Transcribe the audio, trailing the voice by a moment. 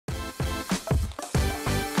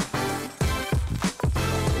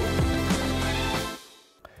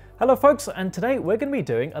Hello folks, and today we're going to be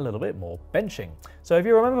doing a little bit more benching. So if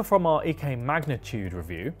you remember from our EK Magnitude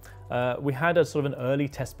review, we had a sort of an early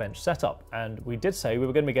test bench setup, and we did say we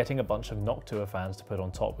were going to be getting a bunch of Noctua fans to put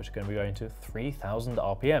on top, which are going to be going to 3000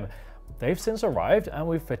 RPM. They've since arrived and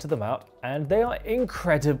we've fitted them out, and they are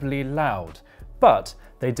incredibly loud, but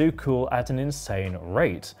they do cool at an insane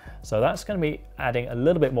rate. So that's going to be adding a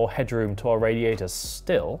little bit more headroom to our radiators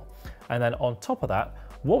still. And then on top of that,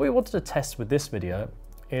 what we wanted to test with this video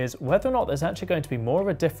is whether or not there's actually going to be more of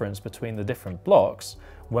a difference between the different blocks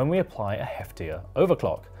when we apply a heftier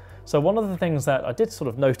overclock. So one of the things that I did sort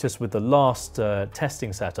of notice with the last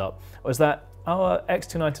testing setup was that our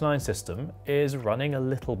X299 system is running a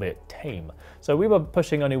little bit tame. So we were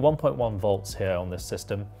pushing only 1.1 volts here on this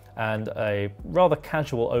system and a rather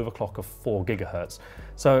casual overclock of 4 gigahertz.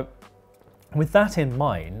 So with that in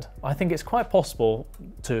mind, I think it's quite possible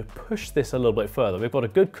to push this a little bit further. We've got a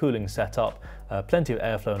good cooling setup, plenty of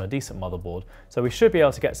airflow and a decent motherboard, so we should be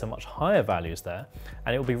able to get some much higher values there.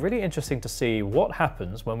 And it will be really interesting to see what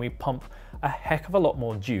happens when we pump a heck of a lot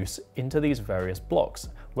more juice into these various blocks,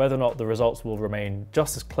 whether or not the results will remain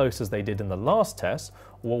just as close as they did in the last test,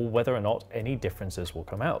 or whether or not any differences will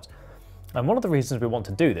come out. And one of the reasons we want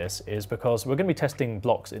to do this is because we're going to be testing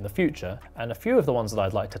blocks in the future, and a few of the ones that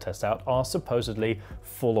I'd like to test out are supposedly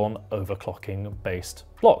full-on overclocking based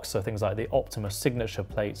blocks, so things like the Optimus signature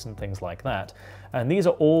plates and things like that. And these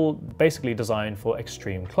are all basically designed for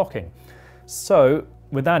extreme clocking. So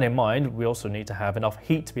with that in mind, we also need to have enough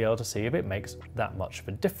heat to be able to see if it makes that much of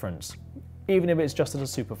a difference, even if it's just at a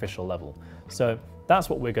superficial level. So that's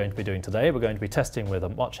what we're going to be doing today. We're going to be testing with a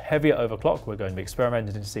much heavier overclock. We're going to be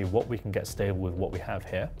experimenting to see what we can get stable with what we have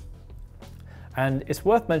here. And it's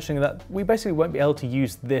worth mentioning that we basically won't be able to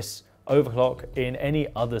use this overclock in any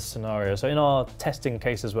other scenario. So in our testing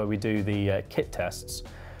cases where we do the kit tests,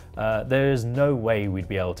 there is no way we'd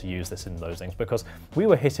be able to use this in those things, because we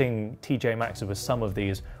were hitting TJ maxes with some of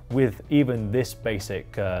these with even this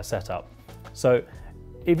basic setup. So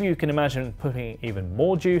if you can imagine putting even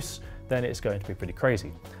more juice, then it's going to be pretty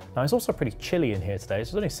crazy. Now it's also pretty chilly in here today, so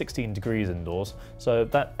it's only 16 degrees indoors, so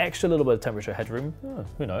that extra little bit of temperature headroom,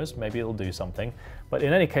 who knows, maybe it'll do something. But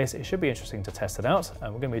in any case, it should be interesting to test it out,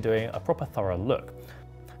 and we're going to be doing a proper thorough look.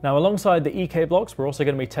 Now alongside the EK blocks, we're also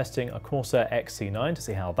going to be testing a Corsair XC9 to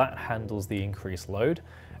see how that handles the increased load.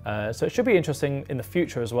 So it should be interesting in the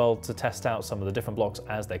future as well to test out some of the different blocks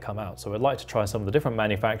as they come out. So we'd like to try some of the different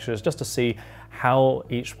manufacturers just to see how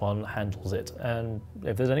each one handles it and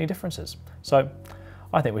if there's any differences. So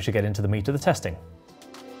I think we should get into the meat of the testing.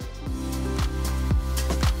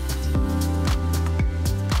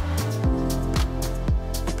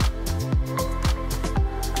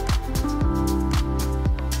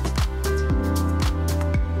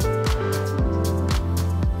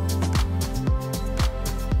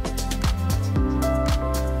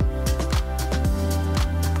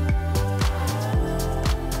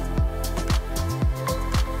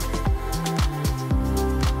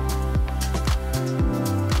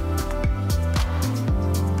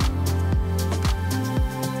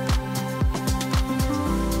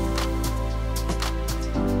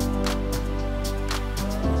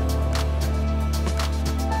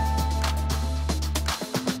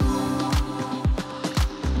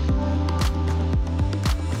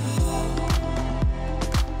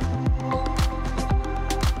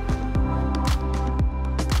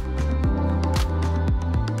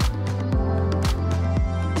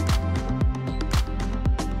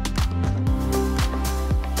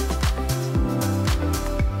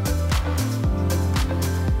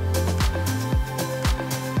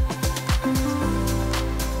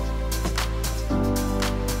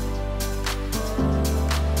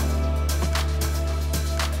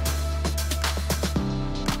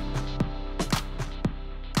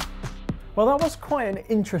 Well, that was quite an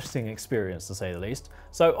interesting experience, to say the least.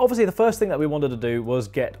 So obviously the first thing that we wanted to do was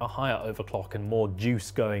get a higher overclock and more juice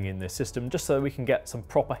going in this system, just so we can get some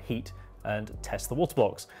proper heat and test the water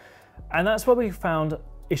blocks. And that's where we found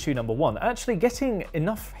issue number one. Actually getting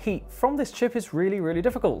enough heat from this chip is really, really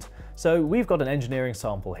difficult. So we've got an engineering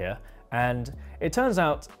sample here, and it turns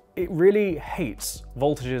out it really hates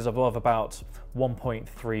voltages above about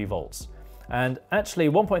 1.3 volts. And actually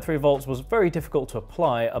 1.3 volts was very difficult to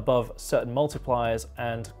apply above certain multipliers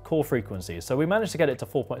and core frequencies. So we managed to get it to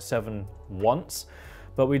 4.7 once,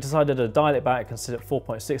 but we decided to dial it back and sit at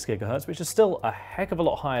 4.6 gigahertz, which is still a heck of a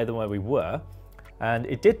lot higher than where we were. And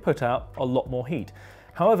it did put out a lot more heat.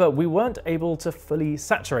 However, we weren't able to fully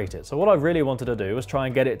saturate it. So what I really wanted to do was try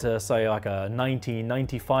and get it to say like a 90,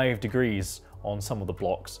 95 degrees on some of the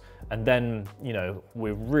blocks, and then, you know,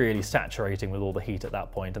 we're really saturating with all the heat at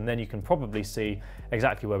that point, and then you can probably see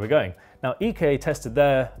exactly where we're going. Now, EK tested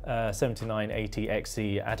their 7980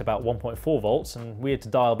 XC at about 1.4 volts, and we had to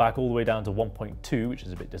dial back all the way down to 1.2, which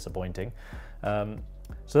is a bit disappointing.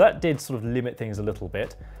 So that did sort of limit things a little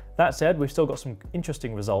bit. That said, we've still got some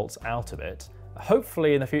interesting results out of it.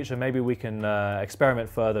 Hopefully in the future, maybe we can experiment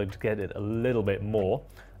further to get it a little bit more,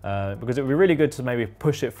 because it would be really good to maybe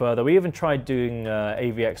push it further. We even tried doing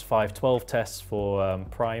AVX 512 tests for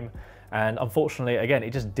Prime, and unfortunately, again,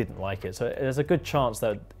 it just didn't like it. So there's a good chance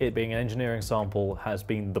that it being an engineering sample has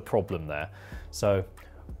been the problem there. So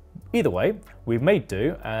either way, we've made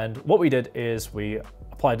do, and what we did is we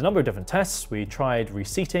applied a number of different tests. We tried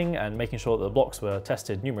reseating and making sure that the blocks were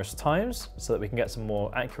tested numerous times so that we can get some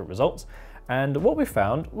more accurate results. And what we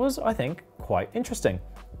found was, I think, quite interesting.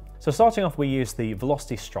 So starting off, we used the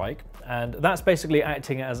Velocity Strike, and that's basically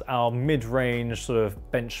acting as our mid-range sort of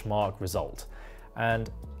benchmark result.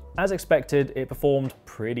 And as expected, it performed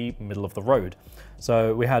pretty middle of the road.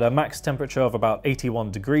 So we had a max temperature of about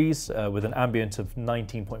 81 degrees with an ambient of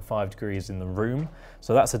 19.5 degrees in the room.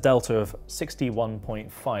 So that's a delta of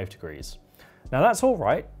 61.5 degrees. Now that's all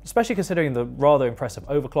right, especially considering the rather impressive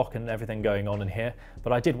overclock and everything going on in here,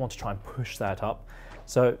 but I did want to try and push that up.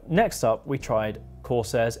 So next up, we tried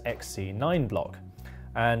Corsair's XC9 block,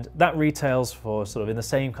 and that retails for sort of in the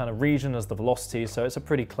same kind of region as the Velocity, so it's a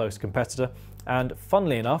pretty close competitor. And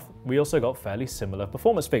funnily enough, we also got fairly similar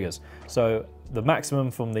performance figures. So the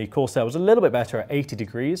maximum from the Corsair was a little bit better at 80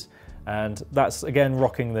 degrees, and that's again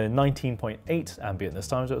rocking the 19.8 ambient this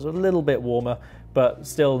time, so it was a little bit warmer, but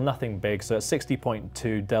still nothing big. So it's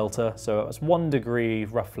 60.2 delta, so it's 1 degree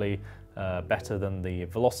roughly better than the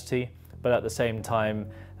Velocity, but at the same time,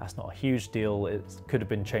 that's not a huge deal. It could have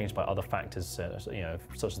been changed by other factors, you know,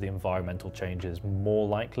 such as the environmental changes, more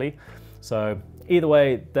likely. So either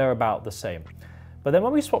way, they're about the same. But then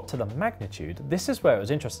when we swapped to the Magnitude, this is where it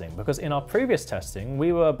was interesting, because in our previous testing,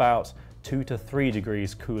 we were about 2 to 3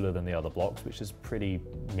 degrees cooler than the other blocks, which is pretty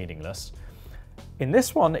meaningless. In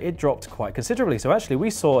this one, it dropped quite considerably. So actually we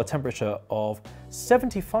saw a temperature of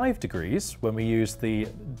 75 degrees when we used the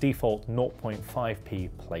default 0.5p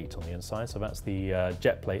plate on the inside. So that's the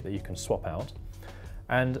jet plate that you can swap out.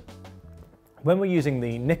 And when we're using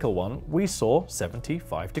the nickel one, we saw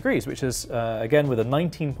 75 degrees, which is again with a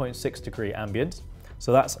 19.6 degree ambient.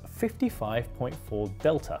 So that's 55.4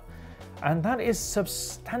 delta. And that is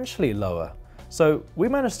substantially lower. So we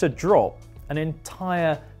managed to drop an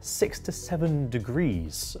entire 6 to 7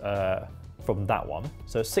 degrees from that one.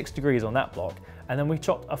 So 6 degrees on that block. And then we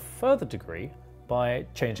chopped a further degree by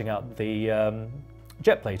changing out the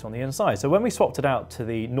jet plate on the inside. So when we swapped it out to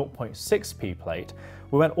the 0.6p plate,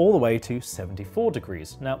 we went all the way to 74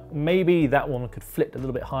 degrees. Now, maybe that one could flip a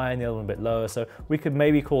little bit higher and the other one a bit lower, so we could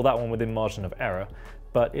maybe call that one within margin of error,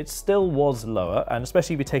 but it still was lower, and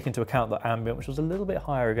especially if you take into account the ambient, which was a little bit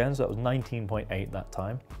higher again, so that was 19.8 that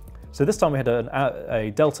time. So this time we had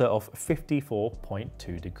a delta of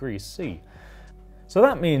 54.2 degrees C. So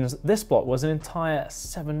that means this block was an entire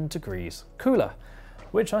 7 degrees cooler,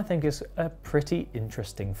 which I think is a pretty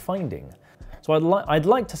interesting finding. So I'd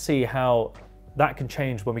like to see how that can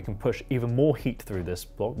change when we can push even more heat through this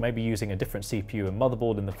block, maybe using a different CPU and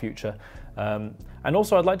motherboard in the future. And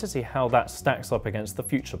also I'd like to see how that stacks up against the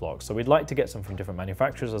future blocks. So we'd like to get some from different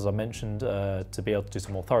manufacturers, as I mentioned, to be able to do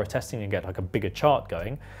some more thorough testing and get like a bigger chart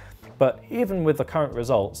going. But even with the current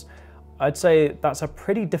results, I'd say that's a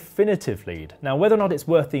pretty definitive lead. Now, whether or not it's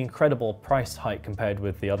worth the incredible price hike compared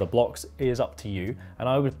with the other blocks is up to you. And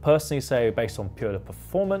I would personally say, based on pure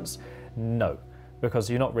performance, no, because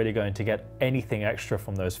you're not really going to get anything extra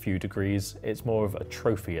from those few degrees. It's more of a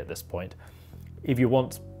trophy at this point. If you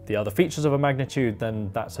want the other features of a Magnitude,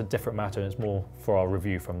 then that's a different matter, and it's more for our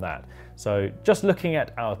review from that. So just looking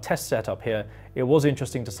at our test setup here, it was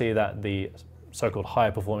interesting to see that the so-called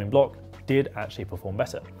higher performing block did actually perform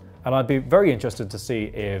better. And I'd be very interested to see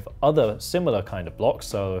if other similar kind of blocks,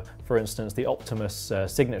 so for instance the Optimus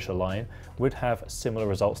signature line, would have similar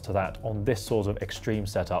results to that on this sort of extreme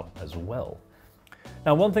setup as well.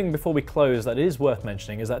 Now, one thing before we close that is worth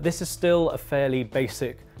mentioning is that this is still a fairly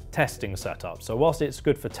basic testing setup. So whilst it's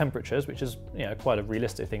good for temperatures, which is, you know, quite a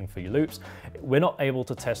realistic thing for your loops, we're not able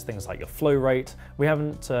to test things like your flow rate. We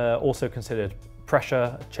haven't also considered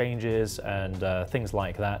pressure changes and things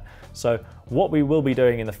like that. So what we will be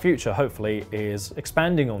doing in the future, hopefully, is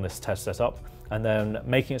expanding on this test setup and then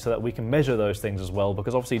making it so that we can measure those things as well,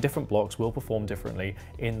 because obviously different blocks will perform differently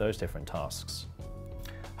in those different tasks.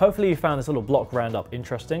 Hopefully you found this little block roundup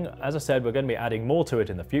interesting. As I said, we're going to be adding more to it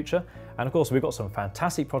in the future. And of course, we've got some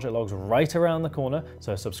fantastic project logs right around the corner,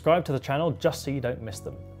 so subscribe to the channel just so you don't miss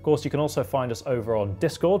them. Of course, you can also find us over on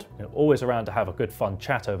Discord. We're always around to have a good fun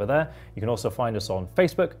chat over there. You can also find us on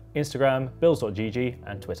Facebook, Instagram, builds.gg,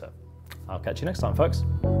 and Twitter. I'll catch you next time, folks.